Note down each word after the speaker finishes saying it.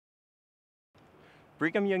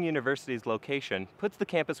Brigham Young University's location puts the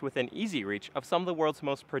campus within easy reach of some of the world's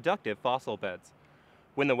most productive fossil beds.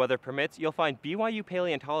 When the weather permits, you'll find BYU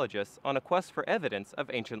paleontologists on a quest for evidence of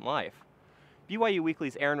ancient life. BYU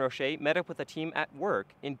Weekly's Erin Roche met up with a team at work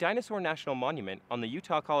in Dinosaur National Monument on the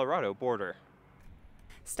Utah-Colorado border.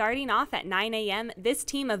 Starting off at 9 a.m., this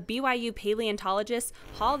team of BYU paleontologists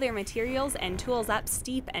haul their materials and tools up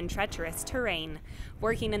steep and treacherous terrain.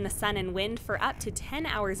 Working in the sun and wind for up to 10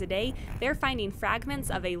 hours a day, they're finding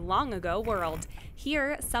fragments of a long-ago world.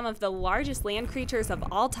 Here, some of the largest land creatures of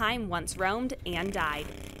all time once roamed and died.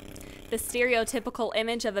 The stereotypical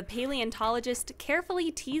image of a paleontologist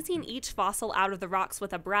carefully teasing each fossil out of the rocks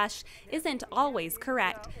with a brush isn't always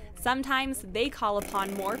correct. Sometimes they call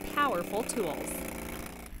upon more powerful tools.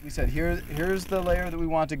 We said, here's the layer that we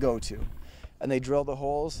want to go to. And they drilled the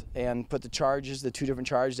holes and put the charges, the two different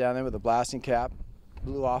charges down there with a blasting cap,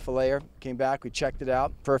 blew off a layer, came back, we checked it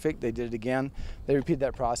out, perfect, they did it again. They repeated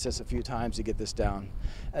that process a few times to get this down.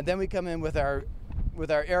 And then we come in with our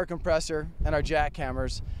air compressor and our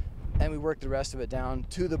jackhammers, and we work the rest of it down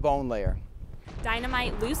to the bone layer.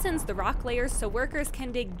 Dynamite loosens the rock layers so workers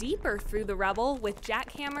can dig deeper through the rubble with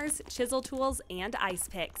jackhammers, chisel tools, and ice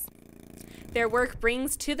picks. Their work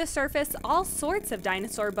brings to the surface all sorts of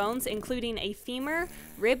dinosaur bones, including a femur,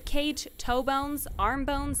 rib cage, toe bones, arm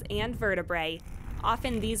bones, and vertebrae.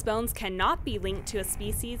 Often these bones cannot be linked to a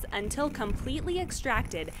species until completely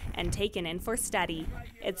extracted and taken in for study.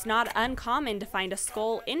 It's not uncommon to find a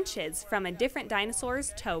skull inches from a different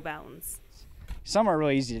dinosaur's toe bones. Some are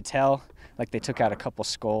really easy to tell, like they took out a couple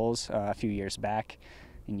skulls a few years back,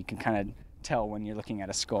 and you can kind of tell when you're looking at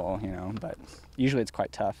a skull, but usually it's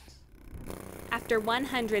quite tough. After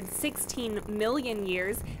 116 million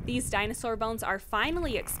years, these dinosaur bones are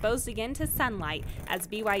finally exposed again to sunlight as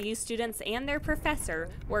BYU students and their professor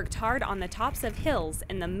worked hard on the tops of hills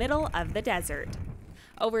in the middle of the desert.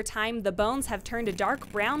 Over time, the bones have turned a dark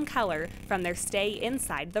brown color from their stay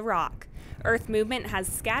inside the rock. Earth movement has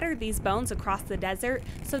scattered these bones across the desert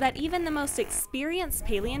so that even the most experienced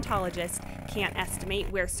paleontologist can't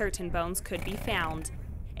estimate where certain bones could be found.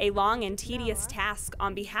 A long and tedious task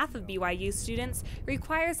on behalf of BYU students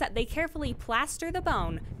requires that they carefully plaster the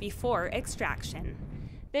bone before extraction.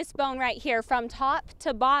 This bone right here, from top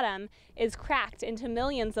to bottom, is cracked into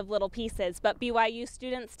millions of little pieces, but BYU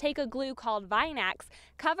students take a glue called Vinax,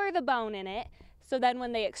 cover the bone in it, so then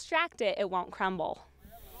when they extract it, it won't crumble.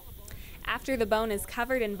 After the bone is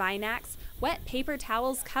covered in Vinax, wet paper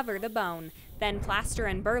towels cover the bone. Then plaster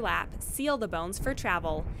and burlap seal the bones for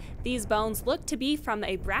travel. These bones look to be from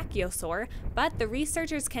a brachiosaur, but the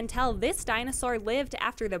researchers can tell this dinosaur lived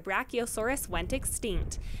after the Brachiosaurus went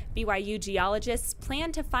extinct. BYU geologists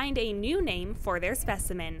plan to find a new name for their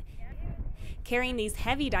specimen. Carrying these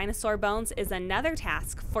heavy dinosaur bones is another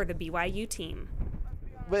task for the BYU team.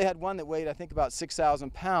 They had one that weighed, I think, about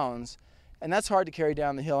 6,000 pounds, and that's hard to carry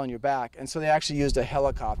down the hill on your back, and so they actually used a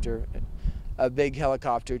helicopter, a big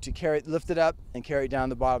helicopter, to lift it up and carry it down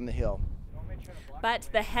the bottom of the hill. But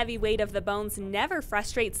the heavy weight of the bones never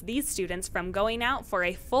frustrates these students from going out for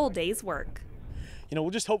a full day's work.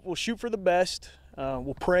 We'll just hope, we'll shoot for the best,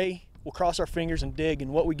 we'll pray, we'll cross our fingers and dig,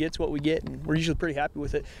 and what we get's what we get, and we're usually pretty happy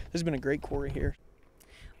with it. This has been a great quarry here.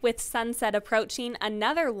 With sunset approaching,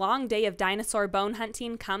 another long day of dinosaur bone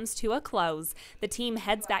hunting comes to a close. The team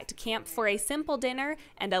heads back to camp for a simple dinner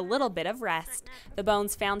and a little bit of rest. The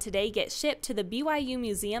bones found today get shipped to the BYU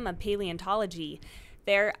Museum of Paleontology.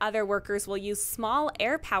 There, other workers will use small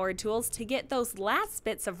air-powered tools to get those last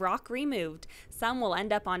bits of rock removed. Some will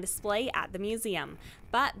end up on display at the museum.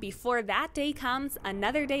 But before that day comes,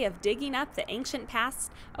 another day of digging up the ancient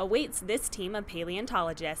past awaits this team of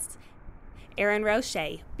paleontologists. Erin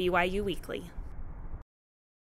Roche, BYU Weekly.